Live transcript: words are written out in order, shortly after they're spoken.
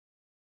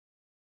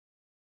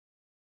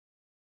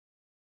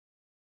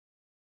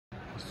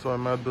So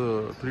I'm at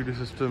the 3D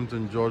Systems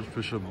and George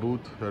Fisher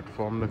booth at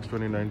Formnext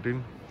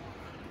 2019,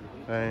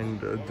 and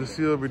this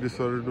year we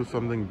decided to do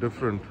something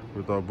different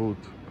with our booth.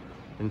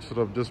 Instead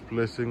of just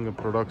placing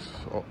products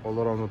all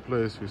around the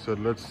place, we said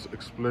let's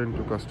explain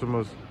to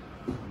customers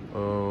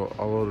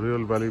our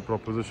real value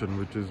proposition,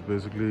 which is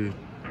basically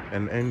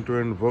an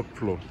end-to-end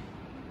workflow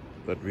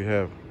that we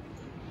have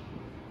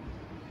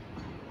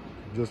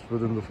just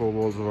within the four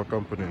walls of our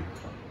company.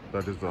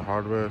 That is the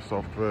hardware,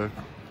 software,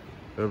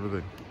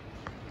 everything.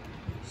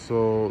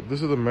 So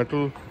this is the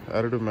metal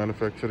additive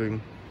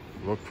manufacturing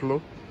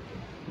workflow.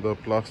 The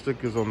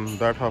plastic is on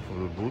that half of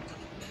the booth.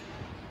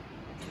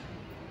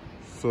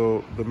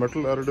 So the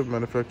metal additive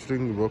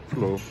manufacturing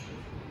workflow,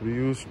 we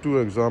use two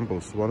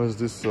examples. One is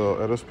this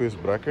aerospace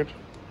bracket.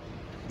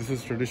 This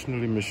is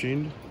traditionally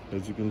machined,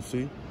 as you can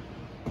see,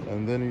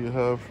 and then you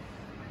have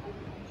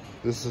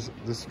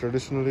this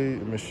traditionally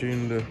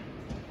machined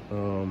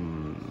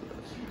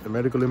a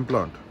medical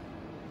implant.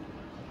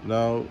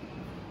 Now,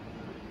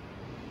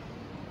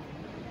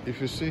 if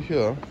you see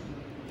here,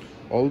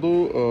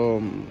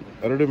 although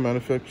additive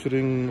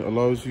manufacturing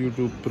allows you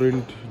to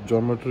print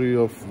geometry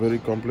of very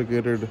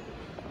complicated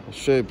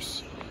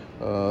shapes,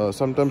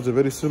 sometimes the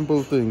very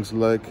simple things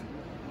like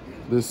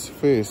this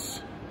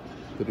face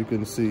that you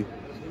can see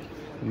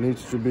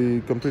needs to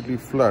be completely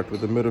flat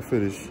with a mirror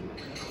finish.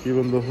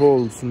 Even the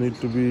holes need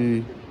to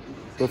be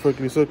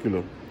perfectly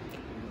circular,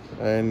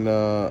 and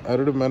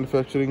additive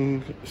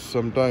manufacturing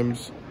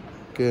sometimes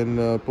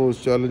can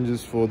pose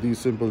challenges for these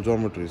simple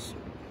geometries.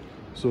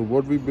 So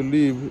what we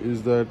believe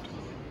is that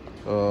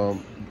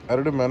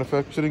additive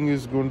manufacturing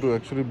is going to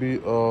actually be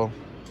a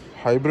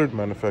hybrid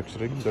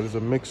manufacturing, that is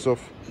a mix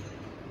of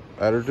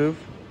additive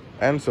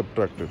and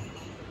subtractive.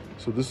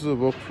 So this is a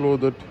workflow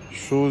that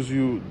shows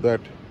you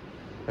that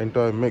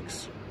entire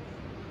mix.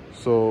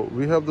 So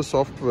we have the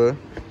software.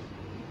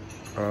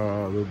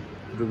 The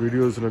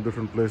video is in a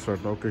different place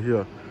right now. Okay,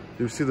 here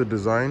you see the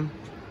design.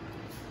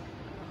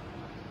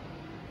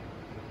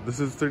 This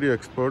is 3D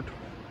Expert,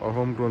 our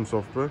homegrown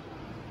software.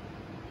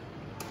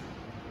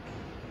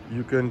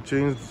 You can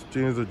change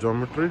the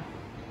geometry.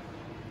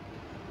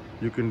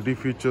 You can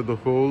defeature the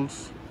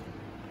holes,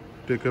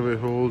 take away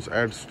holes,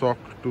 add stock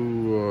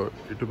to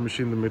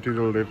machine the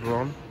material later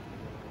on.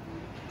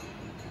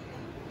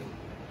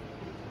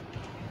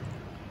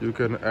 You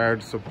can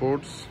add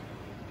supports.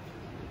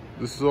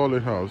 This is all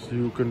in-house.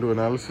 You can do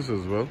analysis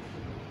as well,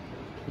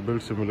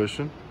 build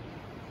simulation,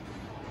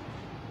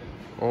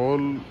 all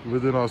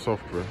within our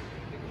software.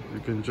 You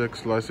can check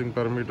slicing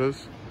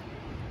parameters,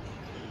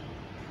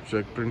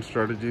 check print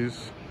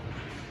strategies,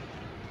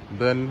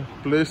 then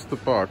place the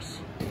parts,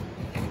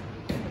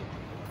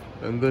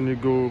 and then you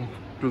go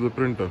to the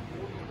printer,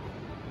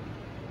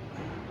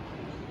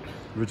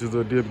 which is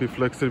the DFB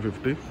Flex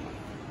 350.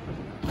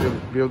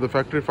 We have the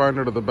factory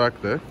 500 at the back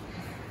there,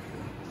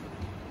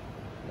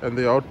 and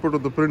the output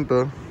of the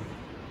printer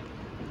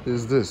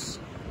is this,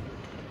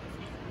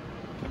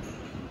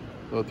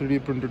 a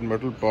 3D printed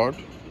metal part.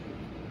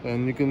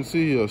 And you can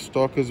see here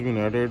stock has been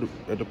added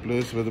at a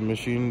place where the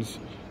machines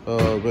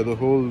where the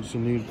holes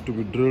need to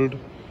be drilled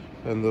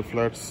and the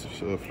flat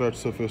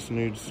surface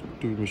needs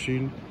to be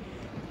machined.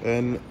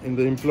 And in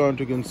the implant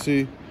you can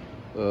see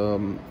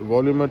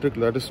volumetric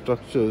lattice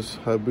structures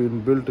have been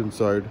built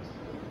inside.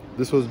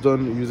 This was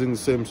done using the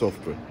same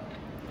software.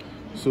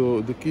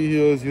 So the key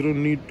here is you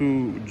don't need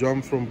to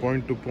jump from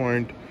point to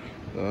point,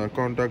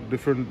 contact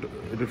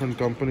different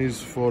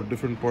companies for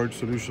different point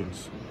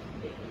solutions.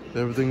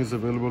 Everything is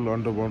available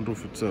under one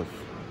roof itself.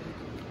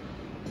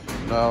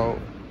 Now,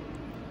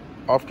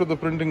 after the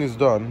printing is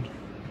done,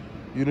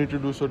 you need to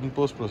do certain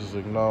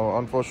post-processing. Now,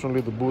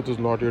 unfortunately, the booth is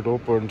not yet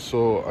opened,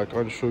 so I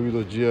can't show you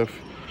the GF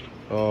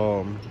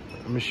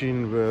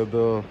machine where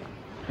the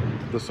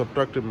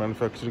subtractive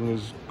manufacturing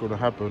is going to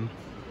happen.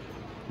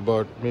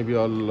 But maybe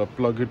I'll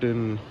plug it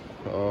in.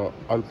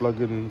 I'll plug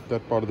in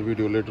that part of the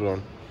video later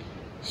on.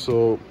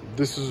 So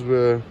this is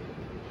where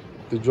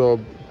the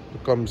job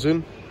comes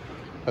in,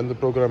 and the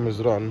program is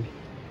run.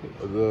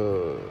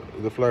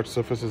 The flat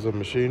surfaces are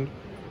machined.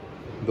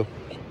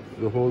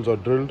 The holes are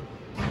drilled.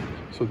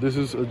 So this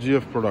is a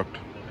GF product,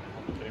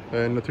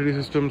 and 3D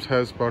Systems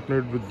has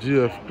partnered with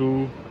GF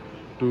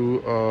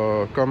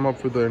to come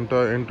up with the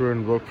entire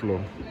end-to-end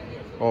workflow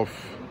of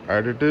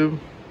additive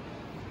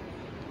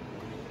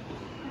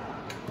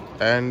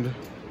and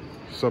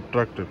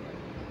subtractive.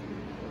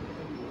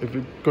 If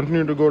you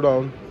continue to go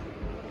down,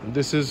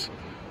 this is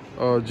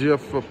a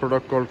GF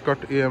product called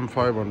Cut AM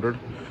 500.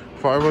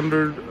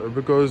 500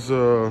 because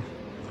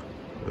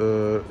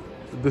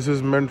this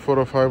is meant for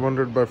a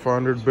 500 by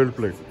 500 build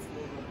plate.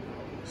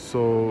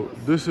 So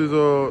this is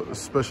a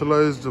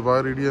specialized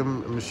wire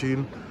EDM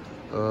machine.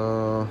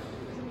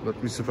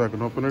 Let me see if I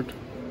can open it.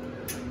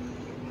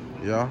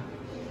 Yeah.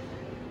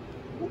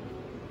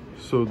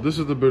 So this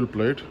is the build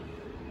plate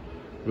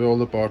where all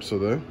the parts are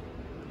there.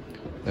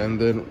 And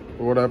then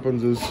what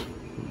happens is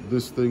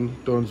this thing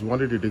turns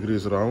 180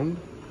 degrees around,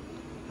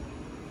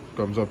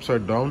 comes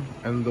upside down,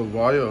 and the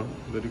wire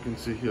that you can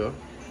see here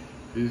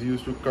is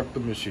used to cut the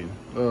machine,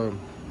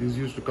 is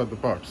used to cut the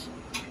parts,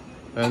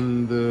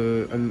 and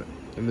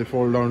they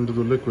fall down to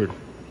the liquid,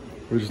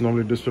 which is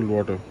normally distilled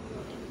water.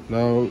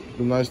 Now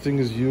the nice thing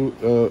is,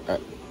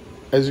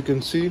 as you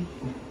can see,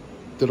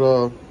 there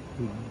are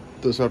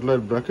the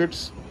satellite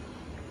brackets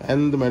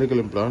and the medical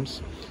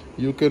implants.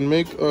 You can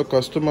make a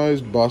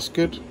customized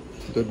basket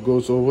that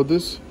goes over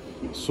this,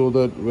 so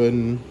that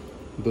when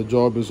the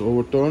job is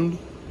overturned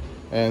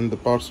and the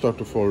parts start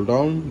to fall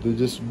down, they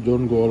just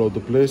don't go all over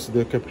the place,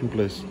 they're kept in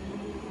place.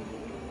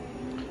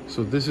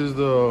 So this is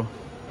the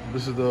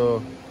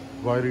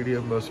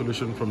YRDM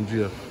solution from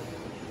GF.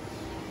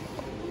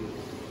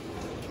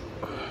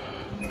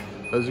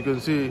 As you can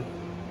see,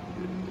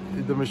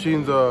 the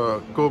machines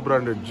are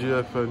co-branded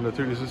GF and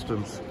 3D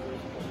Systems,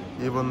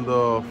 even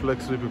the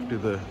Flex 350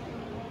 there.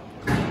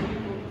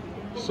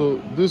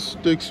 So this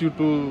takes you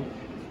to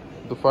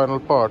the final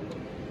part,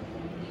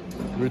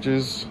 which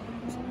is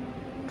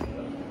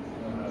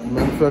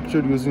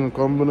manufactured using a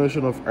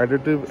combination of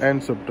additive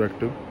and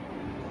subtractive.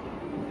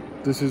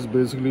 This is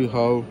basically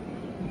how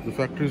the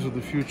factories of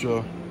the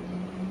future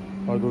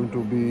are going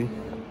to be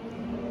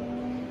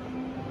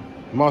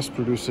mass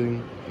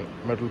producing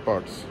metal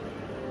parts.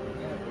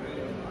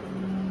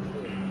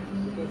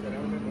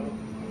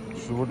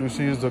 So what you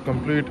see is the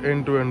complete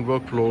end-to-end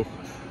workflow,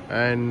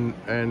 and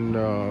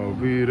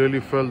we really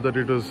felt that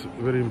it was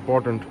very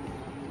important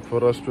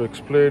for us to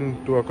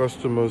explain to our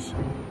customers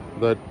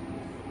that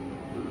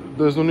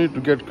there's no need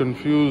to get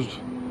confused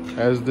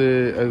as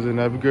they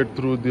navigate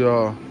through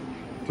their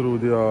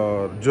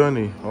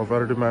journey of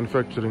additive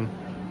manufacturing.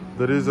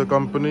 There is a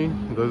company,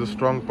 there's a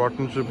strong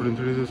partnership between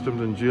 3D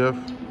Systems and GF,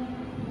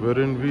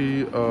 wherein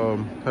we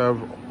have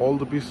all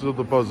the pieces of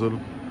the puzzle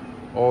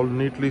all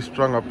neatly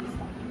strung up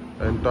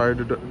and tied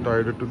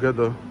it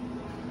together,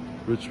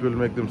 which will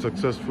make them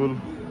successful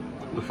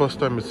the first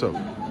time itself.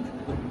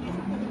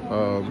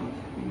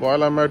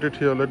 While I'm at it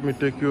here, let me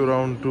take you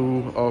around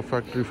to our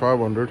Factory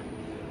 500.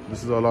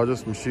 This is our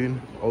largest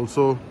machine,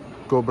 also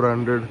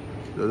co-branded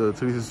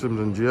 3D Systems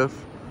and GF.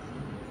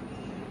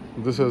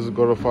 This has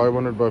got a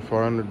 500 by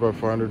 500 by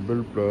 500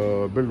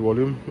 build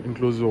volume,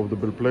 inclusive of the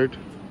build plate.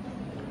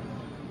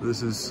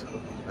 This is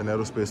an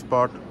aerospace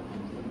part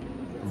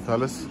from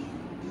Thales,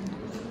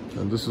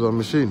 and this is our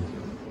machine.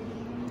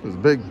 It's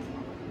big.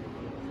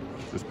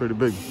 It's pretty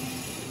big.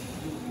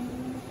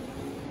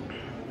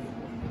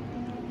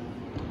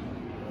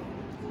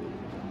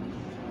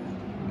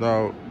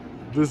 Now,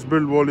 this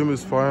build volume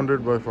is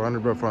 500 by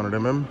 500 by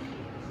 500 mm.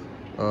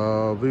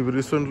 We've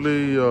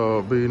recently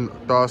been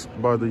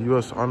tasked by the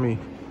US Army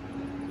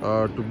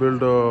to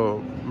build a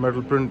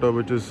metal printer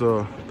which is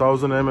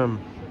 1000 mm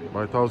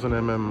by 1000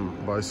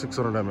 mm by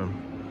 600 mm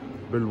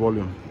build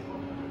volume,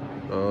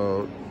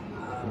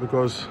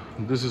 because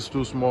this is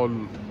too small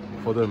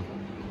for them.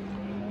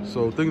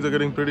 So things are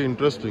getting pretty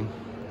interesting,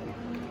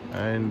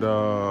 and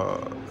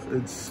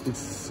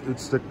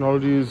it's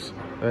technologies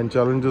and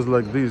challenges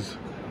like these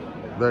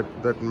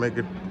that make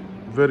it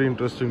very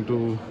interesting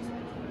to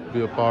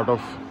be a part of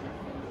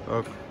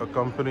a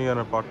company and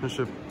a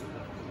partnership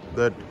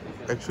that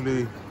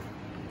actually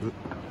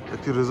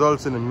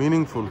results in a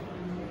meaningful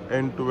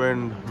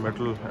end-to-end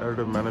metal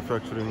additive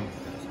manufacturing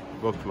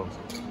workflow.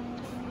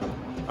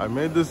 I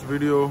made this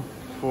video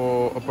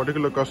for a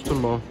particular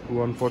customer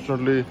who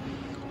unfortunately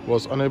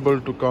was unable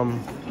to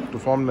come to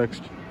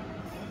Formnext,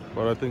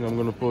 but I think I'm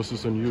going to post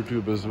this on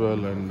YouTube as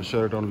well and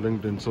share it on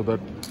LinkedIn, so that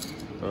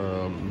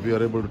we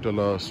are able to tell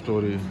our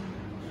story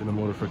in a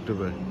more effective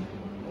way.